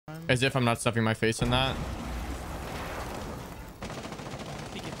As if I'm not stuffing my face in that.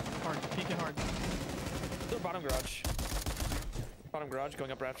 Peek it hard. Peek it hard. They're bottom garage. Bottom garage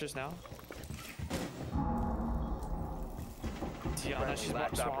going up rafters now. Tiana, she's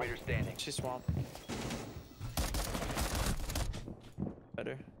swamp. She's swamp.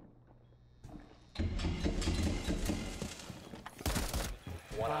 Better.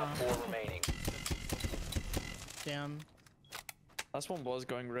 One out, 4 remaining. Damn. Last one was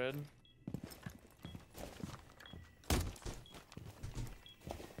going red.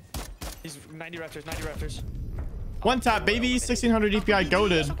 He's 90 rafters, 90 rafters. One tap, baby. 1600 DPI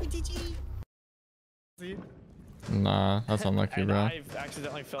goated. Nah, that's unlucky, bro. I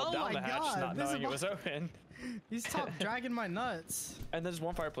accidentally fell down the hatch, not knowing it was open. He's top dragging my nuts. And there's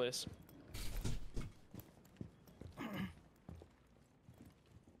one fireplace.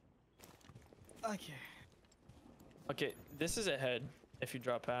 Okay. Okay, this is a head. If you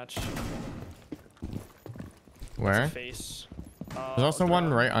drop hatch. Where? Face. There's also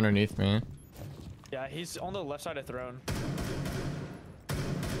one right underneath me. Yeah, he's on the left side of throne.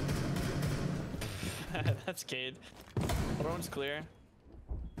 That's Cade. Throne's clear.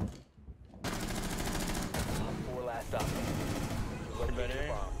 4 last stop. Better.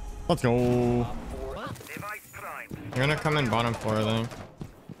 Let's go. What? You're gonna come in bottom floor, I think.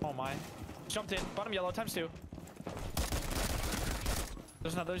 Oh my. Jumped in. Bottom yellow times 2.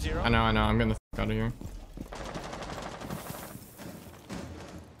 There's another 0. I know. I'm getting the f out of here.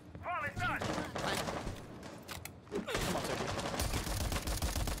 Come on, Sophie.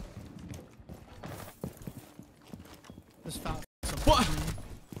 This foul. What?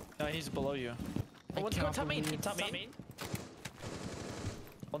 No, he's below you. Oh, one's going top main. Top main.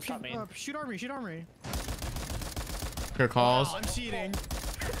 One top main. Shoot armory. Shoot armory. Good calls. Oh, I'm cheating.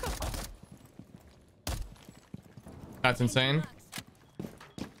 That's insane.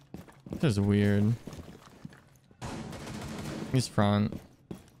 This is weird. He's front.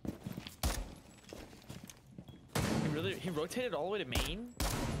 He rotated all the way to main? Oh,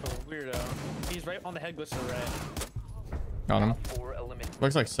 weirdo. He's right on the head glitch to the red. Got him. 4 eliminated.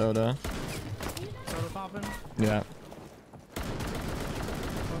 Looks like soda. Soda popping. Yeah.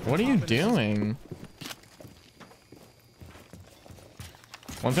 What are you doing?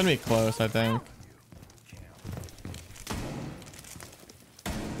 One's gonna be close, I think.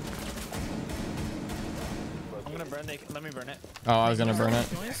 I'm gonna burn it. Let me burn it. Oh, I was gonna burn it.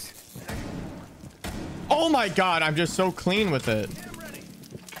 Oh my god, I'm just so clean with it.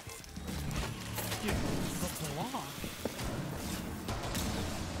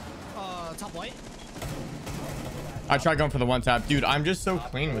 Top white. I tried going for the one tap. Dude, I'm just so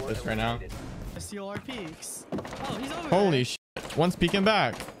clean with this right now. I steal our peaks. Oh, he's over Holy shit. One's peeking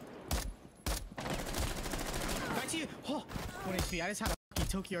back. Back to you. Oh, 1 HP. I just had a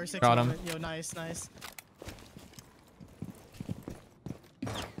fucking Tokyo R6. Got him. Moment. Yo, nice.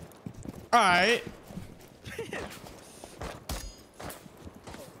 Alright.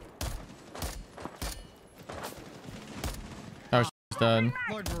 Oh, she's dead.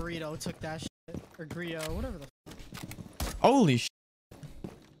 Lord Burrito took that shit. Or Grio, whatever the fuck. Holy shit.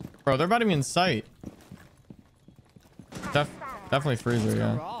 Bro, they're about to be in sight. Definitely freezer,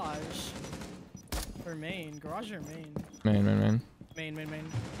 yeah. Garage. Or main. Garage or main? Main.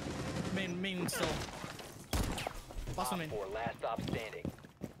 Main still. Last one main. 4 last stop standing.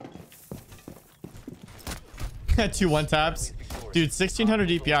 2 one taps. Dude, 1600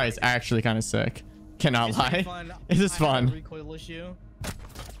 DPI is actually kind of sick. Cannot lie. This is fun. Recoil issue.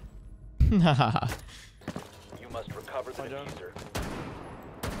 Haha. You must recover the diffuser.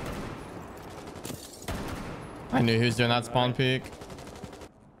 I knew he was doing that spawn peek.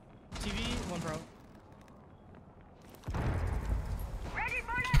 TV, 1 pro.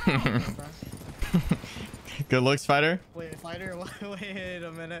 Good looks, fighter. Wait, fighter? Wait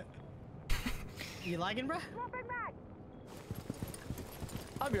a minute. You lagging, bro?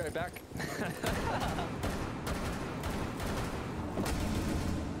 I'll be right back.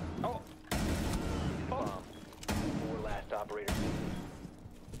 Oh. Bomb. 4 last operators.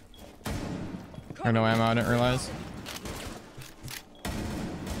 Or no ammo, I didn't realize.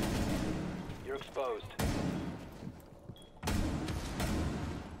 You're exposed.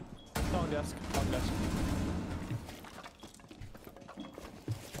 Long desk.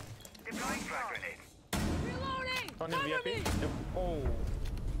 Reloading. VIP. Oh.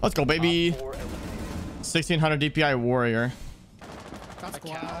 Let's go, baby. 4 eliminated. 1600 DPI warrior. That's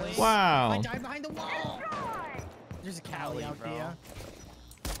Cali. Wow. I died behind the wall. There's a Cali out bro. there.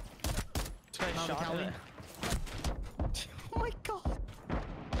 Nice shot. Cali. Oh my god.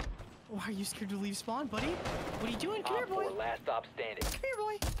 Why are you scared to leave spawn, buddy? What are you doing? Come here, boy. 4 last stop standing. Come here,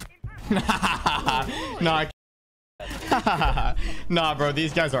 boy. Nah, nah, bro.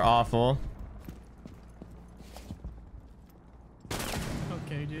 These guys are awful.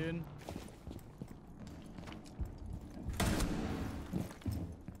 Okay, dude.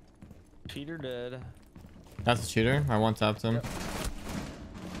 Cheater dead. That's a cheater. I one tapped him.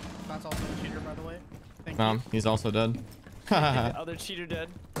 That's also a cheater, by the way. Thank you. He's also dead. Other cheater dead.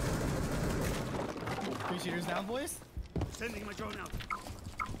 3 cheaters down, boys. Sending my drone out.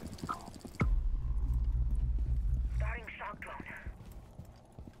 Starting shock drone.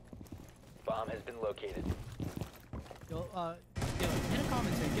 Bomb has been located. Yo, in a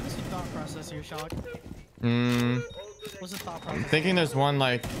commentary, give us your thought process here, Shawk. What's the thought process? Thinking there's one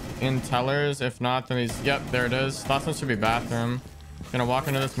like in tellers. If not, then he's. Yep, there it is. Last one should be bathroom. Gonna walk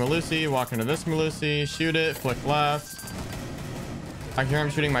into this Malusi, walk into this Malusi, shoot it, flick left. I hear him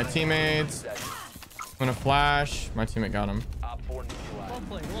shooting my teammates. I'm gonna flash. My teammate got him. Op 4 neutralized. Well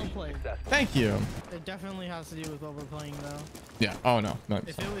played, well played. Thank you. It definitely has to do with what we're playing, though. Yeah. Oh no. No.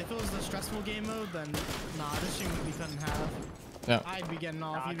 If it was the stressful game mode, then nah, this shit would be cut in half. Yeah. I'd be getting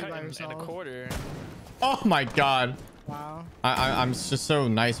off. You'd be by In a yourself. quarter. Oh my god. Wow. I'm just so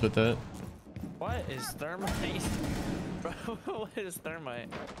nice with it. What is thermite? Bro, what is thermite?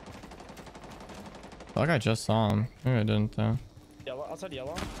 I feel like I just saw him. Maybe I didn't though. Yellow, outside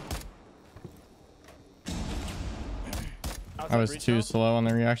yellow. I was too slow on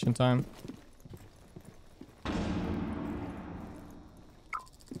the reaction time.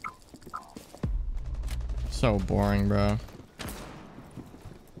 So boring, bro.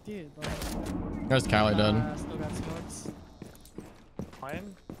 Dude, bro. There's Cali dead. Still got smokes.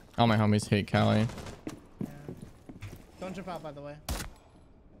 Fine. All my homies hate Cali. Yeah. Don't jump out, by the way.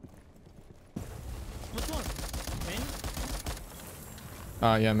 Which one?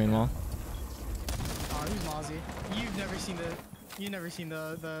 Main? Yeah, meanwhile. Oh, he's Mozzie. You've never seen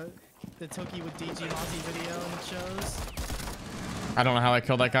the Toki with DG Mozzie video and it shows. I don't know how I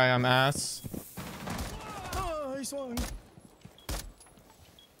killed that guy. I'm ass. Oh, he swung.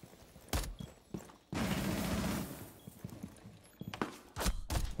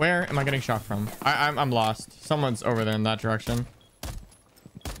 Where am I getting shot from? I'm lost. Someone's over there in that direction.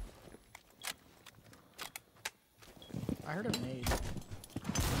 I heard a nade.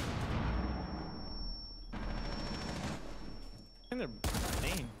 In their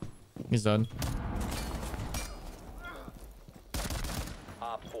name. He's dead.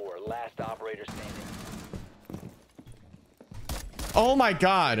 Op 4, last operator standing. Oh my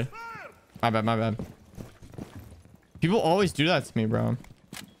god. My bad, my bad. People always do that to me, bro.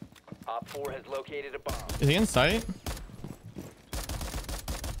 Op 4 has located a bomb. Is he in sight?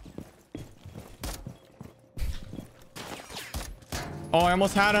 Oh, I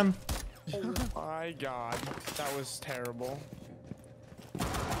almost had him. Oh my god. That was terrible.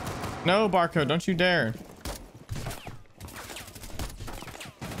 No, Barcode, don't you dare.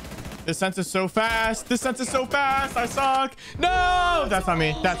 This Sens is so fast. This Sens is so fast. I suck. No, that's on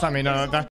me. That's on me. No, no, that.